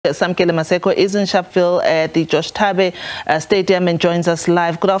Samkele Maseko is in Sharpeville at the Josh Thabe Stadium and joins us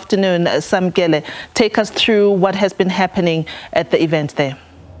live. Good afternoon, Samkele. Take us through what has been happening at the event there.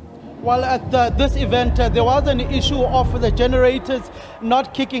 Well, at this event, there was an issue of the generators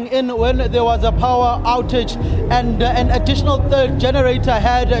not kicking in when there was a power outage, and an additional third generator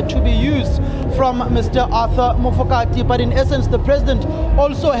had to be used from Mr. Arthur Mofokati. But in essence, the president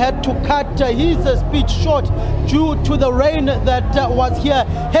also had to cut his speech short due to the rain that was here,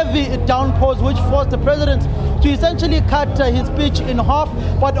 heavy downpours, which forced the president to essentially cut his speech in half,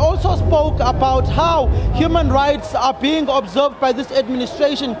 but also spoke about how human rights are being observed by this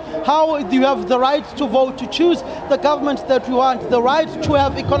administration, how you have the right to vote, to choose the government that you want, the right to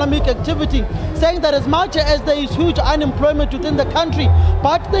have economic activity, saying that as much as there is huge unemployment within the country,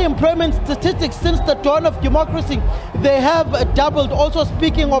 but the employment statistics since the dawn of democracy, they have doubled. Also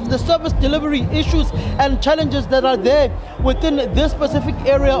speaking of the service delivery issues and challenges that are there within this specific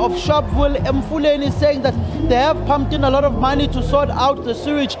area of Sharpeville, Mfuleni is saying that they have pumped in a lot of money to sort out the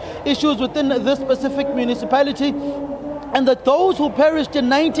sewage issues within this specific municipality, and that those who perished in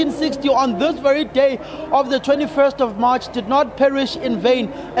 1960 on this very day of the 21st of March did not perish in vain,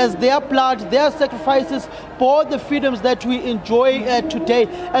 as their blood, their sacrifices bore the freedoms that we enjoy today.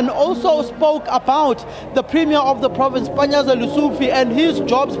 And also spoke about the Premier of the province, Panyaza Lusufi, and his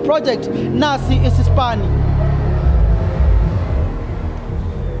jobs project, Nasi Isispani.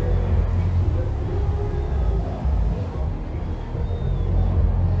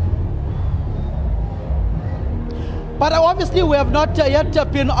 But obviously we have not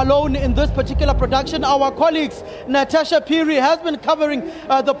yet been alone in this particular production. Our colleagues, Natasha Phiri, has been covering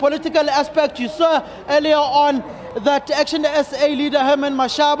the political aspect. You saw earlier on that Action SA leader Herman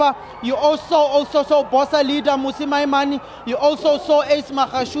Mashaba. You also saw Bossa leader Musi Maimani. You also saw Ace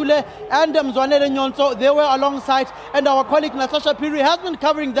Makashule and Mzwanele Nyonso. They were alongside, and our colleague Natasha Phiri has been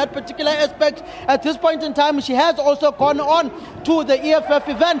covering that particular aspect. At this point in time, she has also gone on to the EFF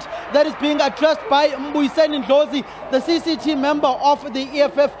event that is being addressed by Mbuyiseni Ndlozi, the CCT member of the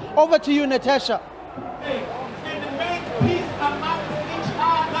EFF. Over to you, Natasha.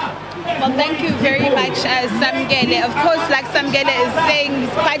 Well, thank you very much, Samkele. Of course, like Samkele is saying, he's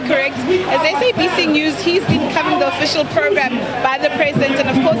quite correct. As SABC News, he's been covering the official program by the president. And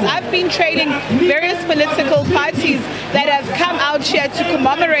of course, I've been trailing various political parties that have come out here to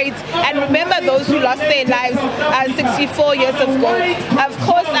commemorate and remember those who lost their lives 64 years ago. Of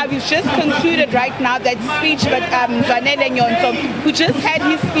course, we've just concluded right now that speech, but Mzwanele Nyonso, who just had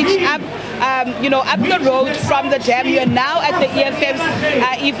his speech up the road from the dam. We are now at the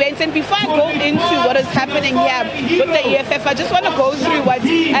EFF's event. And before I go into what is happening here with the EFF, I just want to go through what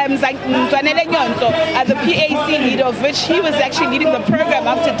Mzwanele Nyonso, the PAC leader, of which he was actually leading the program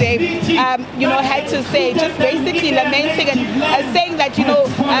of today, had to say, just basically lamenting and saying that,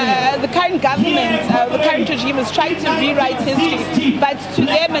 the current government, the current regime is trying to rewrite history. But to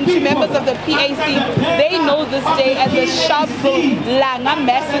them and to members of the PAC, they know this day as the Sharpeville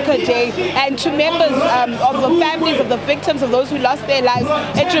Massacre Day. And to members of the families of the victims, of those who lost their lives,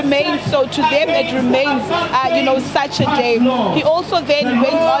 it remains so. To them, it remains, such a day. He also then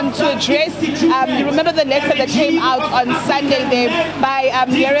went on to address, you remember the letter that came out on Sunday there by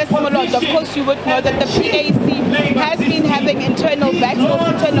Neres Molot. Of course, you would know that the PAC has been having internal battles,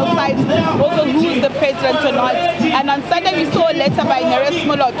 internal fights over who is the president or not. And on Sunday, we saw a letter by Neres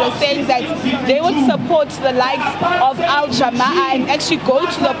Molot saying that they would support the likes of Al Jamaa and actually go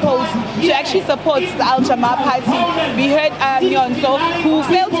to the polls to actually support the Al Jamaa party. We heard Nyonso, who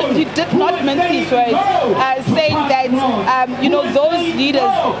he did not mince his words, saying that those leaders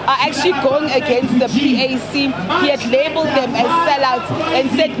are actually going against the PAC. He had labeled them as sellouts and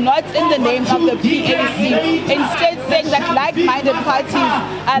said not in the name of the PAC. Instead saying that like-minded parties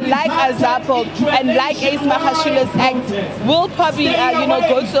like Azapo and like Ace Makashule's Act will probably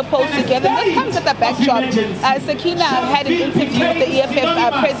go to the polls together. And this comes at the backdrop. Sakina had an interview with the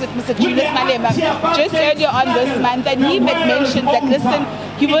EFF president, Mr. Julius Malema, just earlier on this month, and he had mentioned that, listen,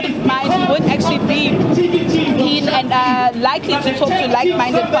 he wouldn't mind, he would actually be keen and likely to talk to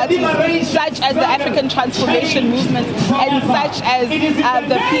like-minded parties such as the African Transformation Movement and such as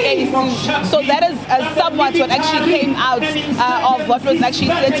the PAC. So that is somewhat what actually came out of what was actually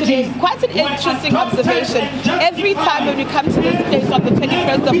said today. Quite an interesting observation. Every time when we come to this place on the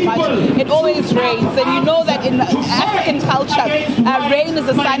 21st of March, it always rains. And you know that in African culture, rain is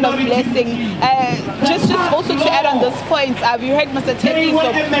a sign of blessing. Just also to add on this point, we heard Mr.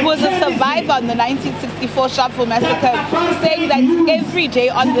 Tekiso, who was a survivor on the 1964 Sharpeville Massacre, saying that every day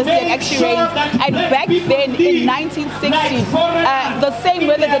on this day it actually rains. And back then in 1960, the same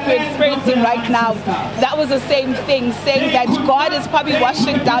weather that we're experiencing right now, that was the same thing, saying that God is probably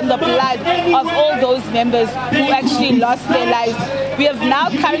washing down the blood of all those members who actually lost their lives. We have now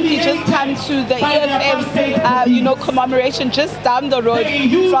currently just come to the EFF's, commemoration just down the road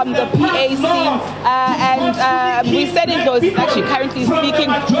from the PAC, and we said in those actually currently speaking.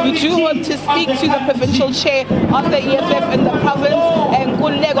 We do want to speak to the provincial chair of the EFF in the province,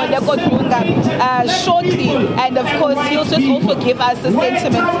 and shortly, and of course he'll just also give us the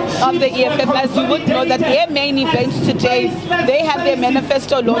sentiment of the EFF. As you would know, that their main event today, they have their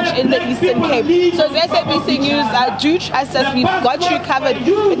manifesto launch in the Eastern Cape. So as SABC News, do trust us, we've got you covered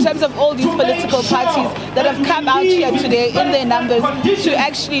in terms of all these political parties that have come out here today in their numbers to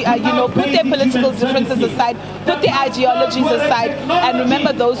actually, put their political differences aside, put their ideologies aside, and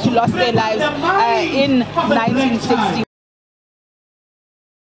remember those who lost their lives in 1960.